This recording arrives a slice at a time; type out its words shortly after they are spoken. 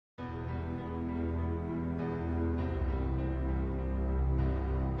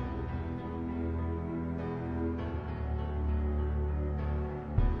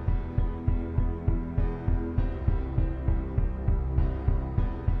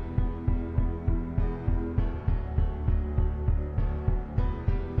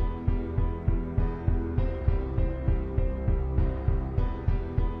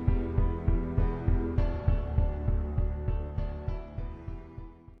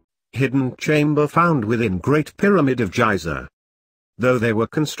hidden chamber found within Great Pyramid of Giza. Though they were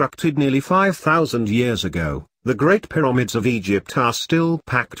constructed nearly 5,000 years ago, the Great Pyramids of Egypt are still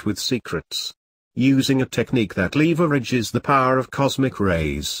packed with secrets. Using a technique that leverages the power of cosmic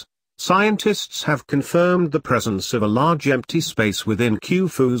rays, scientists have confirmed the presence of a large empty space within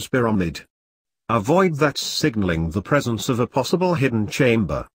Khufu's pyramid. A void that's signaling the presence of a possible hidden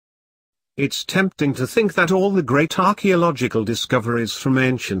chamber. It's tempting to think that all the great archaeological discoveries from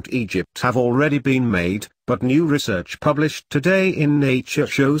ancient Egypt have already been made, but new research published today in Nature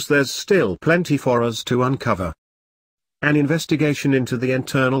shows there's still plenty for us to uncover. An investigation into the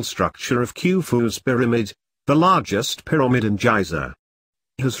internal structure of Khufu's pyramid, the largest pyramid in Giza,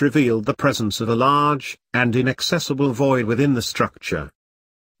 has revealed the presence of a large and inaccessible void within the structure.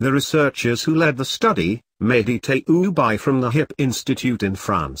 The researchers who led the study, Medite Ubai from the Hip Institute in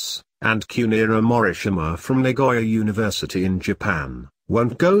France, and Kunira Morishima from Nagoya University in Japan,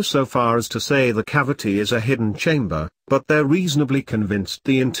 won't go so far as to say the cavity is a hidden chamber, but they're reasonably convinced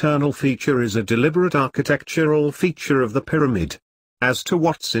the internal feature is a deliberate architectural feature of the pyramid. As to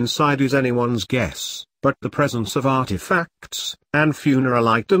what's inside is anyone's guess, but the presence of artifacts and funeral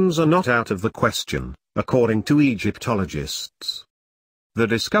items are not out of the question, according to Egyptologists. The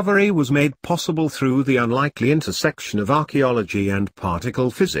discovery was made possible through the unlikely intersection of archaeology and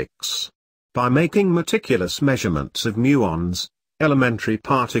particle physics. By making meticulous measurements of muons, elementary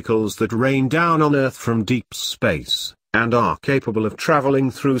particles that rain down on Earth from deep space, and are capable of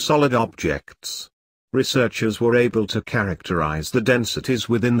traveling through solid objects. Researchers were able to characterize the densities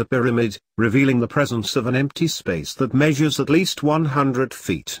within the pyramid, revealing the presence of an empty space that measures at least 100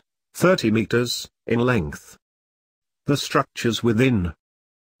 feet, 30 meters, in length. The structures within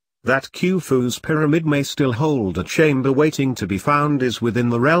that Khufu's pyramid may still hold a chamber waiting to be found is within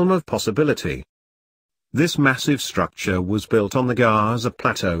the realm of possibility. This massive structure was built on the Giza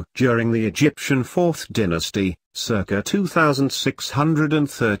Plateau during the Egyptian 4th dynasty, circa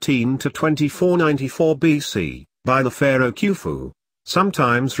 2613 to 2494 BC, by the pharaoh Khufu,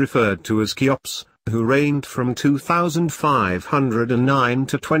 sometimes referred to as Cheops, who reigned from 2509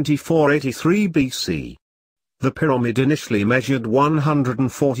 to 2483 BC. The pyramid initially measured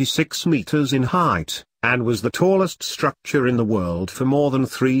 146 meters in height, and was the tallest structure in the world for more than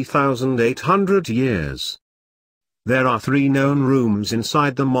 3,800 years. There are 3 known rooms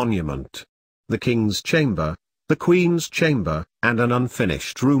inside the monument: the King's Chamber, the Queen's Chamber, and an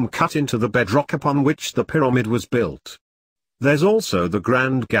unfinished room cut into the bedrock upon which the pyramid was built. There's also the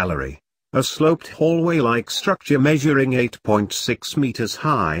Grand Gallery, a sloped hallway-like structure measuring 8.6 meters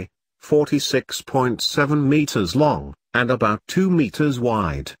high, 46.7 meters long, and about 2 meters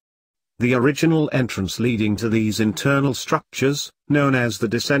wide. The original entrance leading to these internal structures, known as the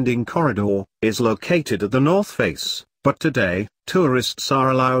descending corridor, is located at the north face, but today, tourists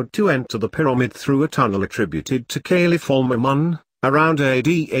are allowed to enter the pyramid through a tunnel attributed to Caliph al-Ma'mun, around AD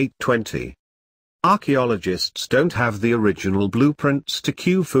 820. Archaeologists don't have the original blueprints to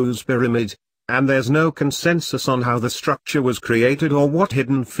Khufu's pyramid, and there's no consensus on how the structure was created or what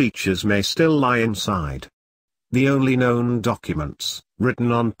hidden features may still lie inside. The only known documents,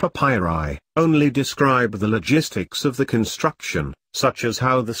 written on papyri, only describe the logistics of the construction, such as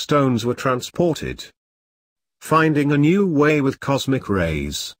how the stones were transported. Finding a new way with cosmic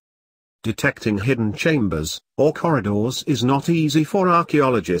rays. Detecting hidden chambers, or corridors is not easy for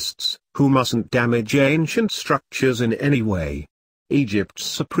archaeologists, who mustn't damage ancient structures in any way. Egypt's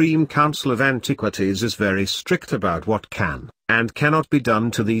Supreme Council of Antiquities is very strict about what can and cannot be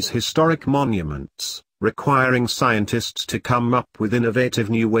done to these historic monuments, requiring scientists to come up with innovative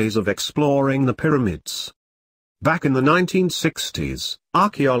new ways of exploring the pyramids. Back in the 1960s,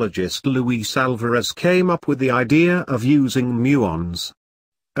 archaeologist Luis Alvarez came up with the idea of using muons,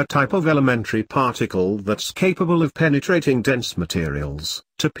 a type of elementary particle that's capable of penetrating dense materials,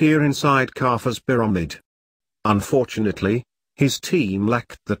 to peer inside Khufu's pyramid. Unfortunately, his team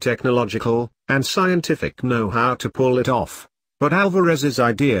lacked the technological and scientific know-how to pull it off, but Alvarez's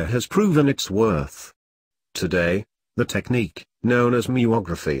idea has proven its worth. Today, the technique, known as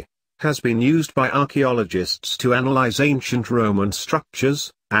muography, has been used by archaeologists to analyze ancient Roman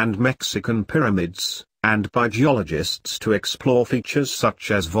structures and Mexican pyramids, and by geologists to explore features such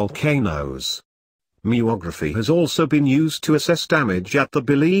as volcanoes. Muography has also been used to assess damage at the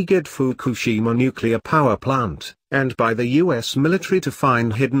beleaguered Fukushima nuclear power plant, and by the US military to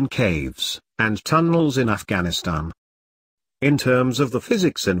find hidden caves and tunnels in Afghanistan. In terms of the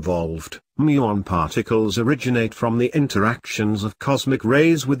physics involved, muon particles originate from the interactions of cosmic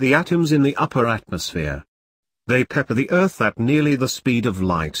rays with the atoms in the upper atmosphere. They pepper the Earth at nearly the speed of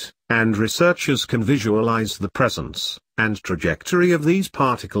light, and researchers can visualize the presence and trajectory of these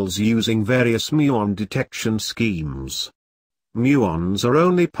particles using various muon detection schemes. Muons are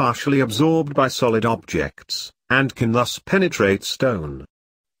only partially absorbed by solid objects, and can thus penetrate stone.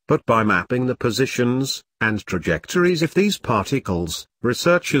 But by mapping the positions and trajectories of these particles,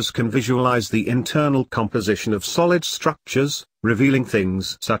 researchers can visualize the internal composition of solid structures, revealing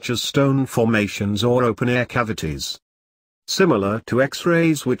things such as stone formations or open-air cavities. Similar to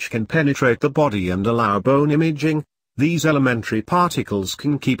X-rays which can penetrate the body and allow bone imaging, these elementary particles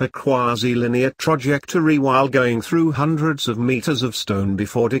can keep a quasi-linear trajectory while going through hundreds of meters of stone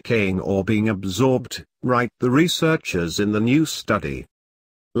before decaying or being absorbed, write the researchers in the new study.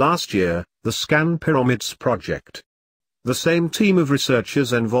 Last year, the Scan Pyramids project. The same team of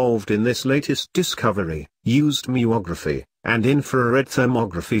researchers involved in this latest discovery used muography and infrared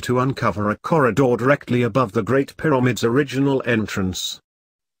thermography to uncover a corridor directly above the Great Pyramid's original entrance.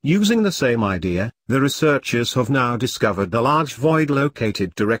 Using the same idea, the researchers have now discovered the large void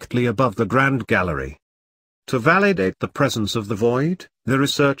located directly above the Grand Gallery. To validate the presence of the void, the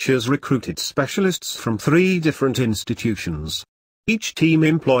researchers recruited specialists from 3 different institutions. Each team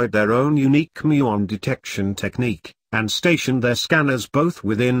employed their own unique muon detection technique, and stationed their scanners both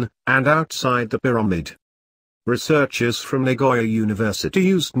within and outside the pyramid. Researchers from Nagoya University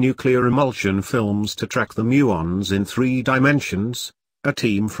used nuclear emulsion films to track the muons in 3 dimensions. A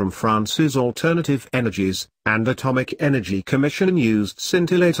team from France's Alternative Energies and Atomic Energy Commission used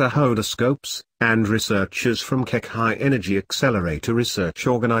scintillator hodoscopes, and researchers from Keck High Energy Accelerator Research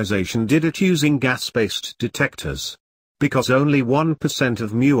Organization did it using gas-based detectors. Because only 1%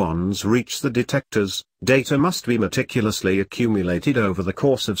 of muons reach the detectors, data must be meticulously accumulated over the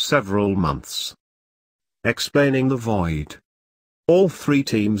course of several months. Explaining the void. All 3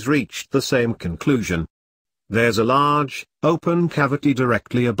 teams reached the same conclusion. There's a large, open cavity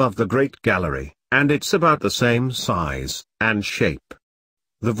directly above the Great Gallery, and it's about the same size and shape.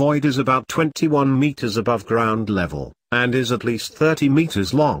 The void is about 21 meters above ground level, and is at least 30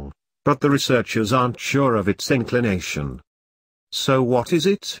 meters long, but the researchers aren't sure of its inclination. So what is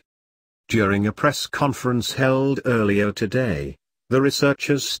it? During a press conference held earlier today, the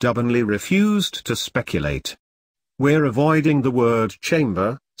researchers stubbornly refused to speculate. "We're avoiding the word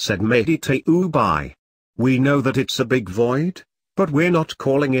chamber," said Mehdi Tayoubai. "We know that it's a big void, but we're not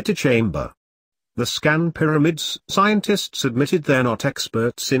calling it a chamber." The Scan Pyramids scientists admitted they're not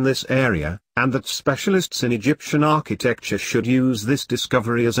experts in this area, and that specialists in Egyptian architecture should use this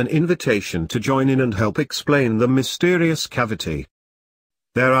discovery as an invitation to join in and help explain the mysterious cavity.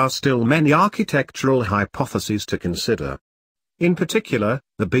 There are still many architectural hypotheses to consider. In particular,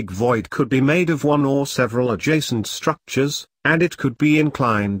 the big void could be made of one or several adjacent structures, and it could be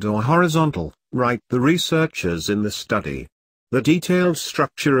inclined or horizontal, write the researchers in the study. The detailed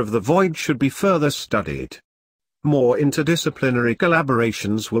structure of the void should be further studied. More interdisciplinary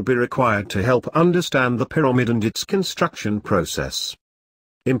collaborations will be required to help understand the pyramid and its construction process.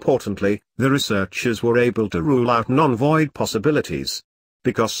 Importantly, the researchers were able to rule out non-void possibilities.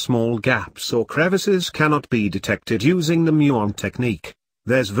 Because small gaps or crevices cannot be detected using the muon technique,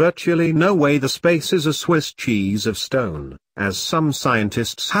 there's virtually no way the space is a Swiss cheese of stone, as some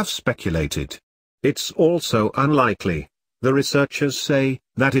scientists have speculated. It's also unlikely, the researchers say,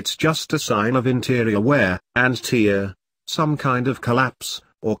 that it's just a sign of interior wear and tear, some kind of collapse,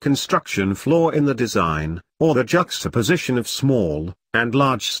 or construction flaw in the design, or the juxtaposition of small and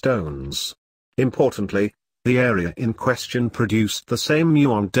large stones. Importantly, the area in question produced the same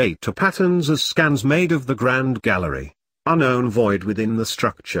muon data patterns as scans made of the Grand Gallery, unknown void within the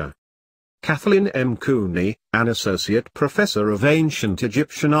structure. Kathleen M. Cooney, an associate professor of ancient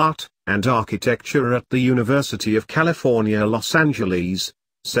Egyptian art and architecture at the University of California, Los Angeles,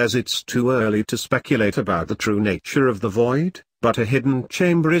 says it's too early to speculate about the true nature of the void, but a hidden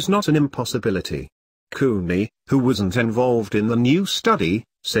chamber is not an impossibility. Cooney, who wasn't involved in the new study,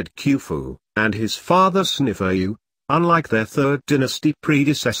 said Khufu and his father Sneferu, unlike their Third Dynasty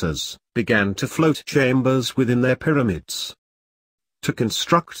predecessors, began to float chambers within their pyramids. To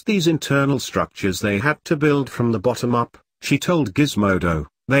construct these internal structures they had to build from the bottom up, she told Gizmodo.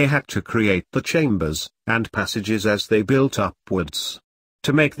 They had to create the chambers and passages as they built upwards.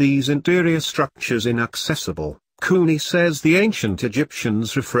 To make these interior structures inaccessible, Cooney says the ancient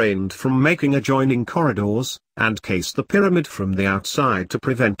Egyptians refrained from making adjoining corridors, and cased the pyramid from the outside to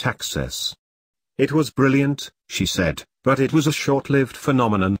prevent access. It was brilliant, she said, but it was a short-lived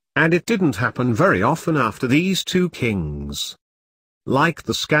phenomenon, and it didn't happen very often after these 2 kings. Like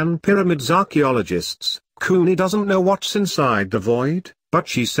the Scan Pyramids archaeologists, Cooney doesn't know what's inside the void, but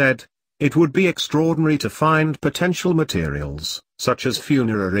she said, It would be extraordinary to find potential materials, such as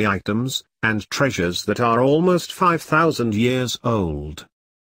funerary items, and treasures that are almost 5,000 years old.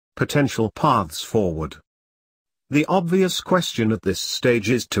 Potential paths forward. The obvious question at this stage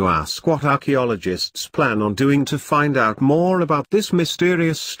is to ask what archaeologists plan on doing to find out more about this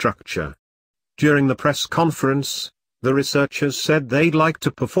mysterious structure. During the press conference, the researchers said they'd like to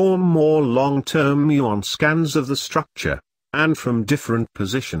perform more long-term muon scans of the structure, and from different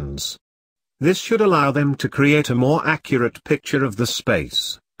positions. This should allow them to create a more accurate picture of the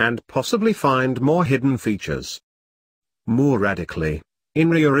space, and possibly find more hidden features. More radically,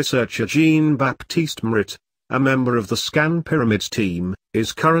 INRIA researcher Jean-Baptiste Marit, a member of the Scan Pyramids team,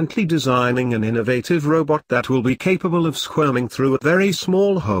 is currently designing an innovative robot that will be capable of squirming through a very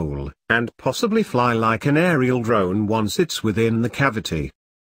small hole, and possibly fly like an aerial drone once it's within the cavity.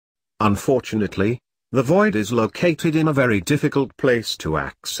 Unfortunately, the void is located in a very difficult place to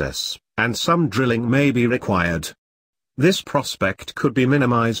access, and some drilling may be required. This prospect could be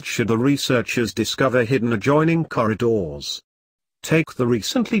minimized should the researchers discover hidden adjoining corridors. Take the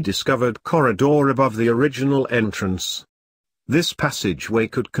recently discovered corridor above the original entrance. This passageway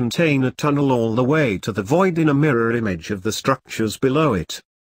could contain a tunnel all the way to the void in a mirror image of the structures below it.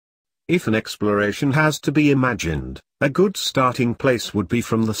 If an exploration has to be imagined, a good starting place would be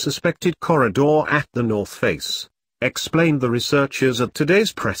from the suspected corridor at the north face, explained the researchers at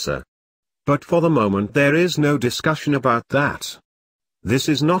today's presser. But for the moment there is no discussion about that. This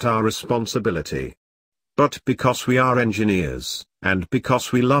is not our responsibility. But because we are engineers, and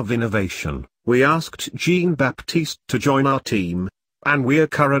because we love innovation, we asked Jean-Baptiste to join our team, and we are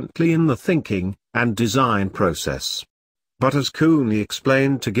currently in the thinking and design process. But as Cooney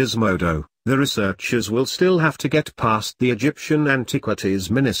explained to Gizmodo, the researchers will still have to get past the Egyptian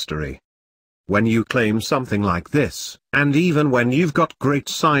Antiquities Ministry. When you claim something like this, and even when you've got great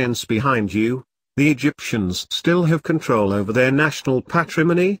science behind you, the Egyptians still have control over their national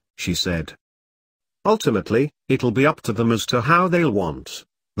patrimony, she said. Ultimately, it'll be up to them as to how they'll want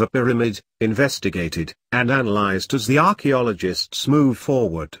the pyramid investigated and analyzed as the archaeologists move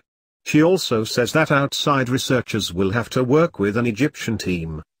forward. She also says that outside researchers will have to work with an Egyptian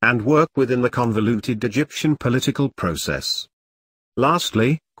team, and work within the convoluted Egyptian political process.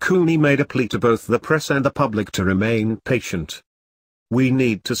 Lastly, Cooney made a plea to both the press and the public to remain patient. We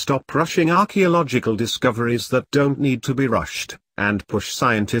need to stop rushing archaeological discoveries that don't need to be rushed, and push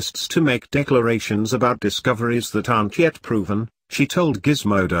scientists to make declarations about discoveries that aren't yet proven, she told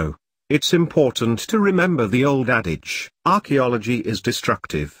Gizmodo. It's important to remember the old adage, archaeology is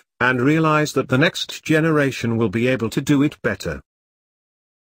destructive, and realize that the next generation will be able to do it better.